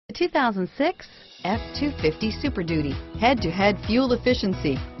2006 F-250 Super Duty. Head-to-head fuel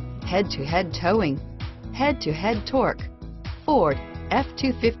efficiency, head-to-head towing, head-to-head torque. Ford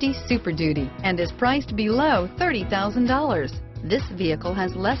F-250 Super Duty, and is priced below $30,000. This vehicle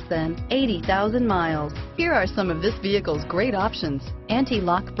has less than 80,000 miles. Here are some of this vehicle's great options: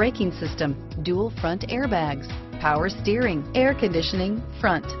 anti-lock braking system, dual front airbags, power steering, air conditioning,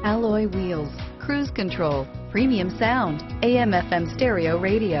 front alloy wheels, cruise control, premium sound, AM/FM stereo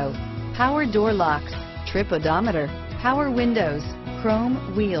radio, power door locks, trip odometer, power windows,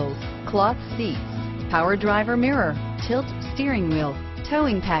 chrome wheels, cloth seats, power driver mirror, tilt steering wheel,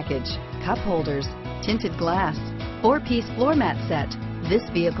 towing package, cup holders, tinted glass, 4-piece floor mat set. This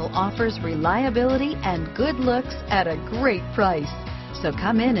vehicle offers reliability and good looks at a great price. So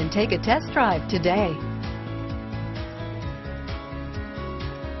come in and take a test drive today.